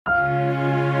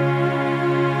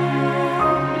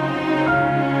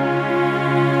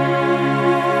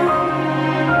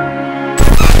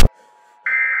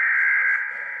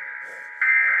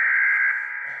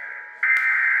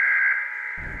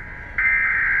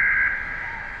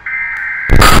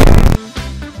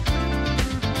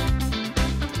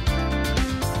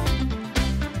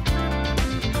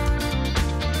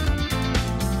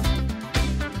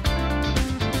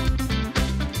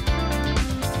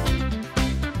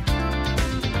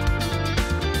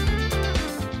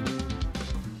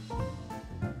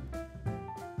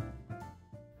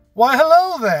Why,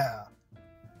 hello there.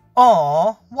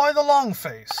 Aw, why the long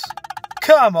face?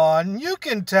 Come on, you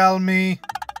can tell me.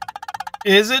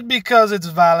 Is it because it's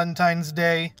Valentine's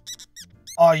Day?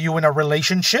 Are you in a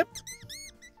relationship?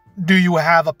 Do you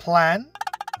have a plan?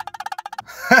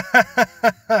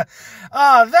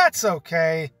 That's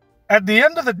okay. At the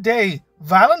end of the day,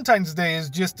 Valentine's Day is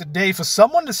just a day for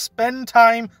someone to spend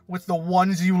time with the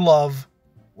ones you love.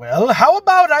 Well, how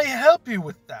about I help you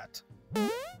with that?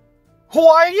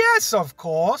 Why, yes, of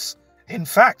course. In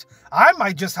fact, I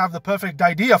might just have the perfect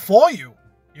idea for you.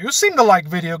 You seem to like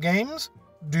video games.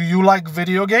 Do you like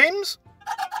video games?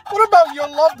 What about your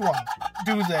loved one?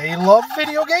 Do they love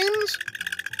video games?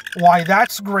 Why,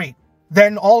 that's great.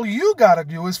 Then all you gotta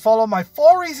do is follow my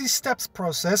 4 easy steps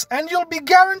process and you'll be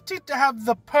guaranteed to have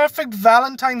the perfect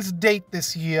Valentine's date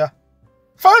this year.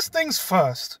 First things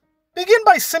first, begin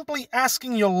by simply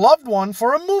asking your loved one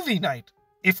for a movie night.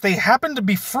 If they happen to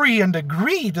be free and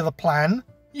agree to the plan,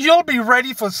 you'll be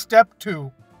ready for step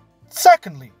 2.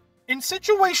 Secondly, in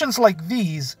situations like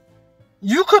these,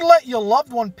 you could let your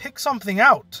loved one pick something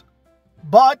out.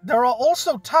 But there are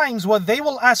also times where they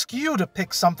will ask you to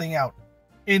pick something out.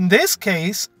 In this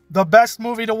case, the best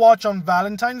movie to watch on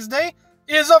Valentine's Day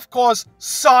is, of course,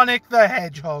 Sonic the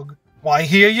Hedgehog. Why,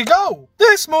 here you go!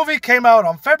 This movie came out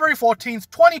on February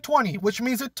 14th, 2020, which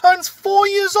means it turns 4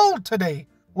 years old today.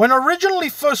 When originally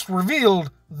first revealed,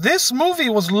 this movie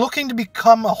was looking to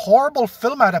become a horrible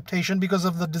film adaptation because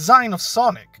of the design of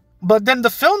Sonic. But then the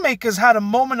filmmakers had a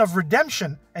moment of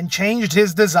redemption and changed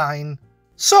his design.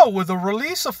 So, with the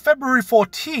release of February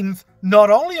 14th,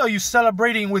 not only are you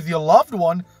celebrating with your loved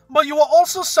one, but you are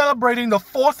also celebrating the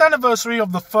 4th anniversary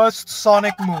of the first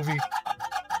Sonic movie.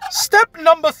 Step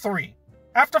number 3.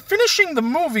 After finishing the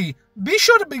movie, be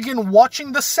sure to begin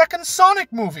watching the second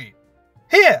Sonic movie.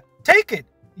 Here, take it.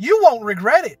 You won't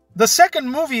regret it. The second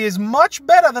movie is much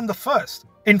better than the first.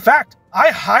 In fact, I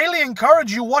highly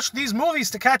encourage you watch these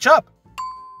movies to catch up.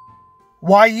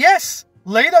 Why, yes!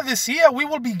 Later this year, we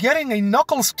will be getting a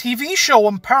Knuckles TV show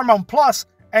on Paramount Plus,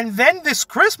 and then this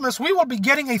Christmas, we will be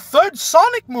getting a 3rd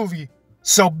Sonic movie.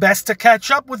 So best to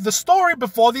catch up with the story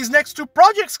before these next 2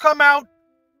 projects come out.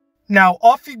 Now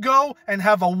off you go and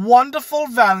have a wonderful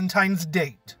Valentine's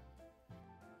date.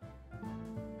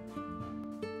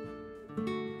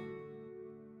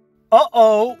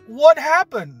 Uh-oh, what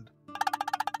happened?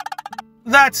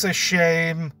 That's a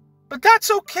shame. But that's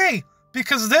okay,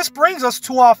 because this brings us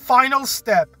to our final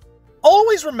step.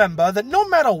 Always remember that no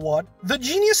matter what, the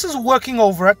geniuses working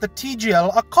over at the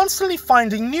TGL are constantly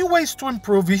finding new ways to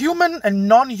improve human and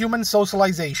non-human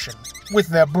socialization with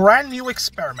their brand new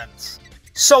experiments.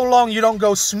 So long you don't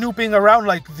go snooping around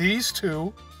like these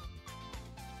two.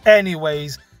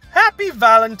 Anyways, happy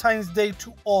Valentine's Day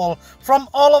to all from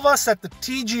all of us at the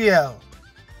TGL.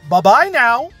 Bye-bye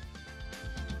now.